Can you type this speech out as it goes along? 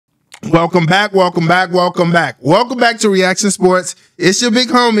Welcome back, welcome back, welcome back. Welcome back to Reaction Sports. It's your big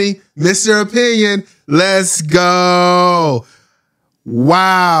homie, Mr. Opinion. Let's go.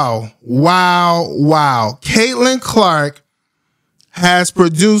 Wow. Caitlin Clark has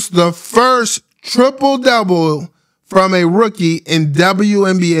produced the first triple-double from a rookie in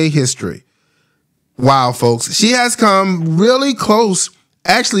WNBA history. Wow, folks. She has come really close,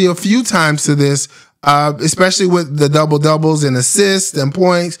 actually a few times to this, especially with the double-doubles and assists and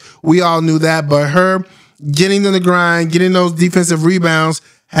points. We all knew that, but her getting in the grind, getting those defensive rebounds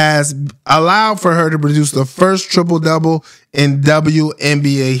has allowed for her to produce the first triple-double in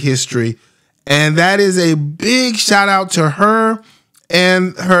WNBA history. And that is a big shout-out to her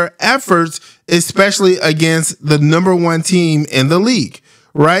and her efforts, especially against the #1 team in the league,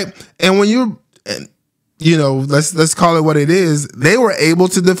 right? And when let's call it what it is, they were able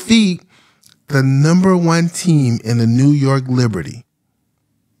to defeat the #1 team in the New York Liberty.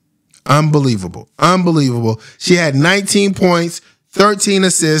 Unbelievable. She had 19 points, 13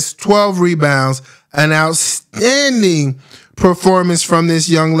 assists, 12 rebounds, an outstanding performance from this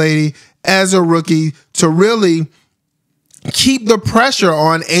young lady as a rookie to really keep the pressure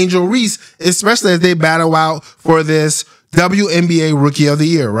on Angel Reese, especially as they battle out for this WNBA Rookie of the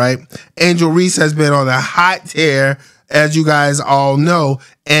Year, right? Angel Reese has been on a hot tear, as you guys all know,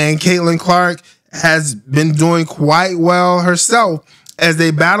 and Caitlin Clark has been doing quite well herself as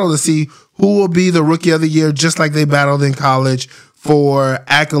they battle to see who will be the Rookie of the Year, just like they battled in college for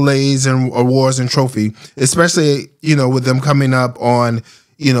accolades and awards and trophy, especially, with them coming up on,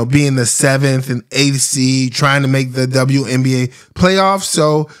 being the 7th and 8th seed, trying to make the WNBA playoffs.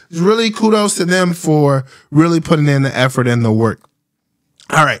 So really kudos to them for really putting in the effort and the work.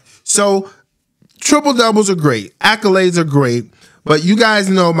 All right. So triple doubles are great. Accolades are great. But you guys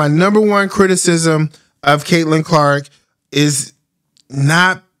know my #1 criticism of Caitlin Clark is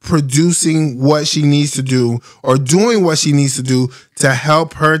not producing what she needs to do or doing what she needs to do to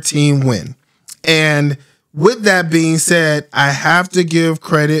help her team win. And with that being said, I have to give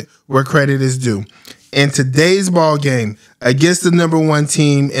credit where credit is due. In today's ball game against the #1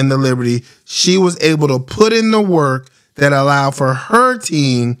 team in the Liberty, she was able to put in the work that allowed for her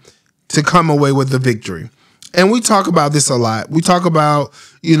team to come away with the victory. And we talk about this a lot. We talk about,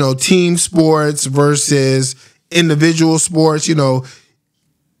 team sports versus individual sports.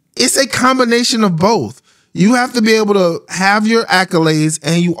 It's a combination of both. You have to be able to have your accolades,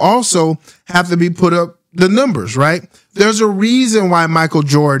 and you also have to be put up the numbers, right? There's a reason why Michael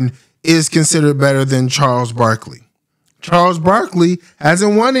Jordan is considered better than Charles Barkley. Charles Barkley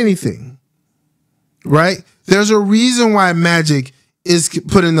hasn't won anything, right? There's a reason why Magic is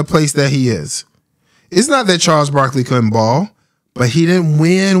put in the place that he is. It's not that Charles Barkley couldn't ball, but he didn't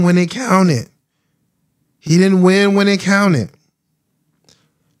win when it counted.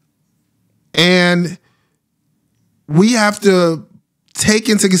 And we have to take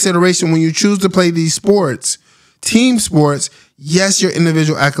into consideration when you choose to play these sports, team sports, yes, your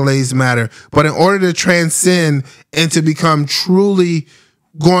individual accolades matter, but in order to transcend and to become truly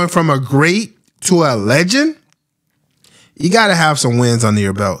going from a great to a legend, you got to have some wins under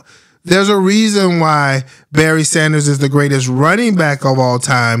your belt. There's a reason why Barry Sanders is the greatest running back of all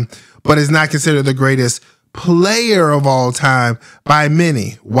time, but is not considered the greatest player of all time by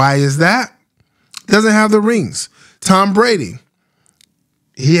many. Why is that? Doesn't have the rings. Tom Brady,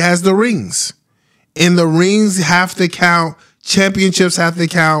 he has the rings. And the rings have to count. Championships have to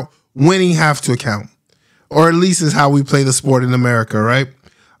count. Winning have to count. Or at least is how we play the sport in America, right?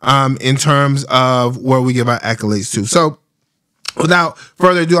 In terms of where we give our accolades to. So without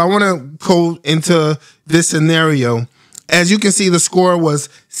further ado, I want to go into this scenario. As you can see, the score was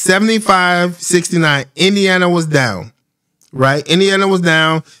 75-69. Indiana was down, right? Indiana was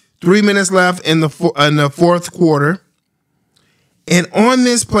down. 3 minutes left in the fourth quarter. And on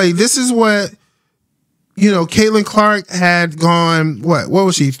this play, this is what, Caitlin Clark had gone, what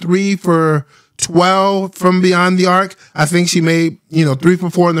was she? 3 for 12 from beyond the arc. I think she made, 3 for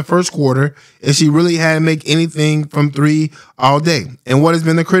 4 in the first quarter. And she really hadn't make anything from 3 all day. And what has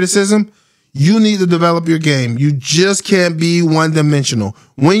been the criticism? You need to develop your game. You just can't be one-dimensional.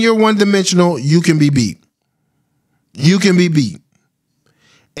 When you're one-dimensional, you can be beat.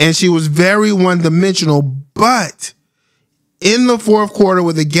 And she was very one-dimensional, but in the fourth quarter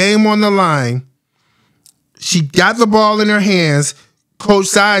with the game on the line, she got the ball in her hands. Coach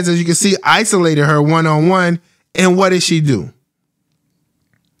Sides, as you can see, isolated her one-on-one. And what did she do?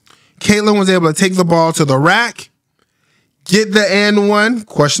 Caitlin was able to take the ball to the rack, get the and one.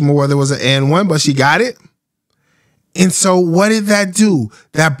 Questionable whether it was an and one, but she got it. And so what did that do?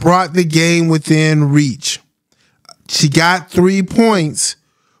 That brought the game within reach. She got 3 points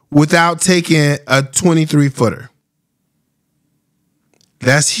without taking a 23-footer.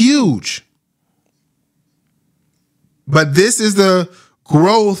 That's huge. But this is the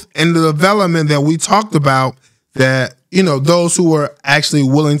growth and the development that we talked about, that, you know, those who were actually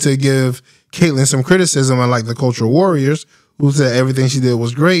willing to give Caitlin some criticism, unlike the Cultural Warriors, who said everything she did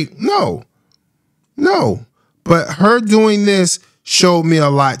was great. No. But her doing this showed me a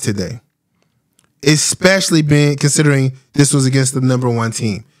lot today, especially considering this was against the number one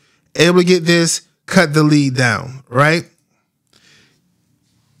team. Able to get this, cut the lead down, right?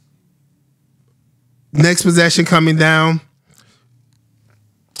 Next possession coming down.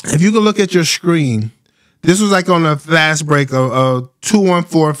 If you can look at your screen, this was like on a fast break, a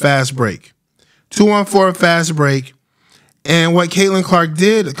 2-1-4 fast break. 2-1-4 fast break. And what Caitlin Clark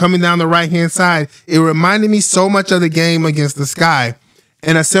did coming down the right-hand side, it reminded me so much of the game against the Sky.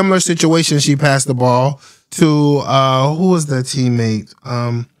 In a similar situation, she passed the ball to, who was the teammate?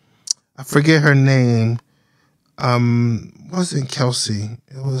 I forget her name. Wasn't Kelsey.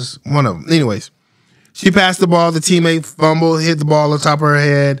 It was one of them. Anyways, she passed the ball. The teammate fumbled, hit the ball on top of her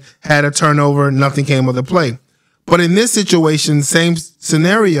head, had a turnover. Nothing came of the play. But in this situation, same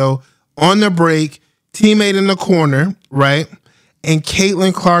scenario, on the break, teammate in the corner, right? And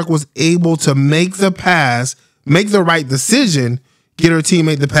Caitlin Clark was able to make the pass, make the right decision, get her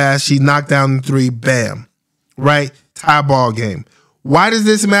teammate the pass. She knocked down the three, bam, right? Tie ball game. Why does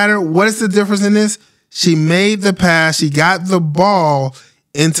this matter? What is the difference in this? She made the pass. She got the ball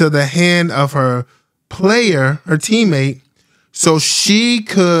into the hand of her player, her teammate, so she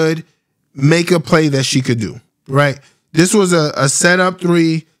could make a play that she could do, right? This was a setup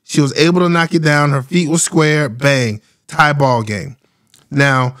three. She was able to knock it down. Her feet were square. Bang. Tie ball game.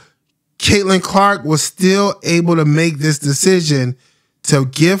 Now, Caitlin Clark was still able to make this decision to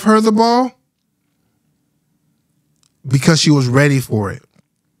give her the ball because she was ready for it.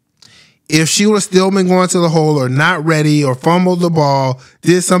 If she would have still been going to the hole or not ready or fumbled the ball,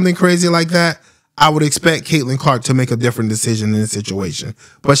 did something crazy like that, I would expect Caitlin Clark to make a different decision in this situation.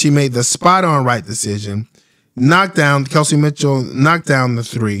 But she made the spot-on right decision. Kelsey Mitchell knocked down the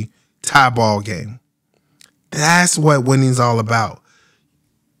three, tie ball game. That's what winning's all about.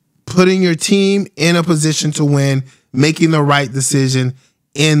 Putting your team in a position to win, making the right decision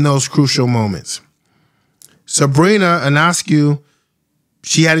in those crucial moments. Sabrina Ionescu,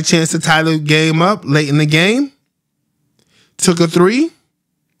 she had a chance to tie the game up late in the game, took a three,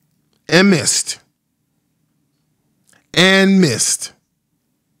 and missed.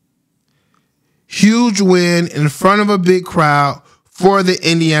 Huge win in front of a big crowd for the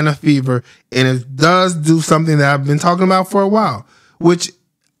Indiana Fever. And it does do something that I've been talking about for a while, which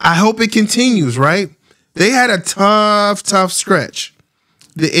I hope it continues, right? They had a tough stretch,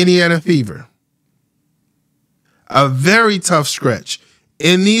 the Indiana Fever. A very tough stretch.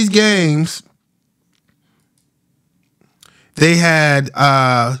 In these games, they had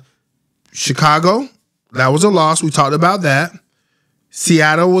Chicago. That was a loss. We talked about that.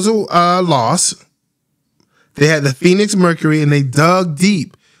 Seattle was a loss. They had the Phoenix Mercury, and they dug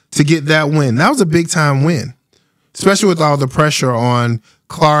deep to get that win. That was a big-time win, especially with all the pressure on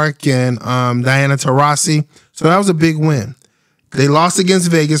Clark and Diana Taurasi. So that was a big win. They lost against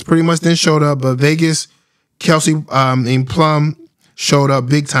Vegas, pretty much then showed up, but Vegas, Kelsey and Plum showed up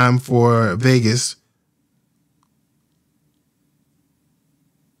big time for Vegas.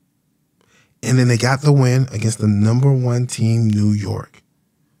 And then they got the win against the number one team, New York.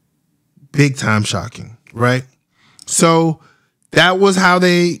 Big time shocking, right? So that was how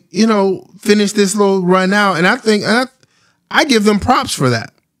they, finished this little run out. And I think I give them props for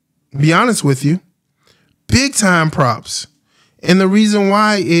that. Be honest with you. Big time props. And the reason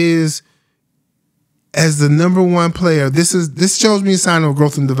why is, as the number one player, this shows me a sign of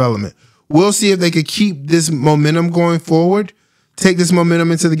growth and development. We'll see if they could keep this momentum going forward. Take this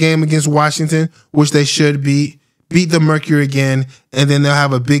momentum into the game against Washington, which they should beat the Mercury again, and then they'll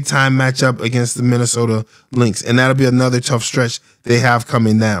have a big-time matchup against the Minnesota Lynx, and that'll be another tough stretch they have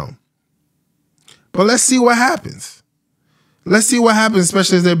coming down. But let's see what happens. Let's see what happens,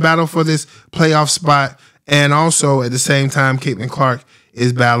 especially as they battle for this playoff spot, and also at the same time, Caitlin Clark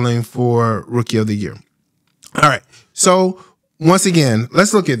is battling for Rookie of the Year. All right, so once again,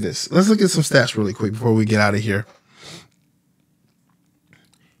 let's look at this. Let's look at some stats really quick before we get out of here.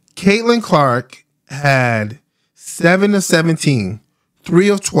 Caitlin Clark had 7 of 17, 3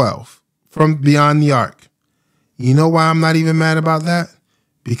 of 12 from beyond the arc. You know why I'm not even mad about that?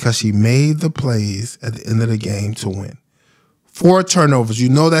 Because she made the plays at the end of the game to win. 4 turnovers. You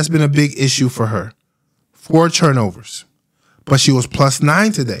know that's been a big issue for her. 4 turnovers. But she was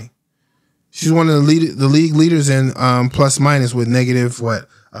 +9 today. She's one of the league leaders in plus minus with negative,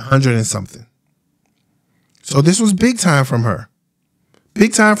 100 and something. So this was big time from her.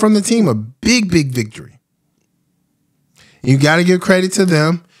 Big time from the team. A big, big victory. You got to give credit to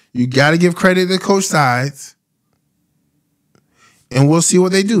them. You got to give credit to Coach Sides. And we'll see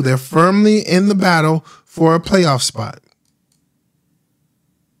what they do. They're firmly in the battle for a playoff spot.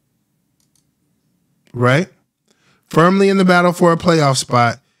 Right? Firmly in the battle for a playoff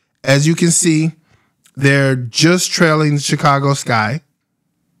spot. As you can see, they're just trailing Chicago Sky.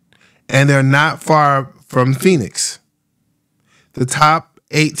 And they're not far from Phoenix. The top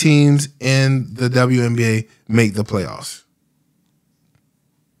 8 teams in the WNBA make the playoffs.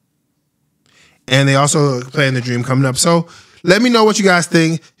 And they also play in the Dream coming up. So let me know what you guys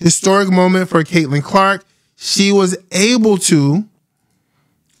think. Historic moment for Caitlin Clark. She was able to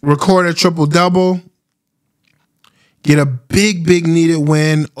record a triple-double, get a big, big needed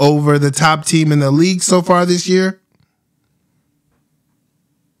win over the top team in the league so far this year.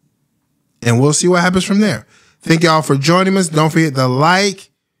 And we'll see what happens from there. Thank y'all for joining us. Don't forget to like,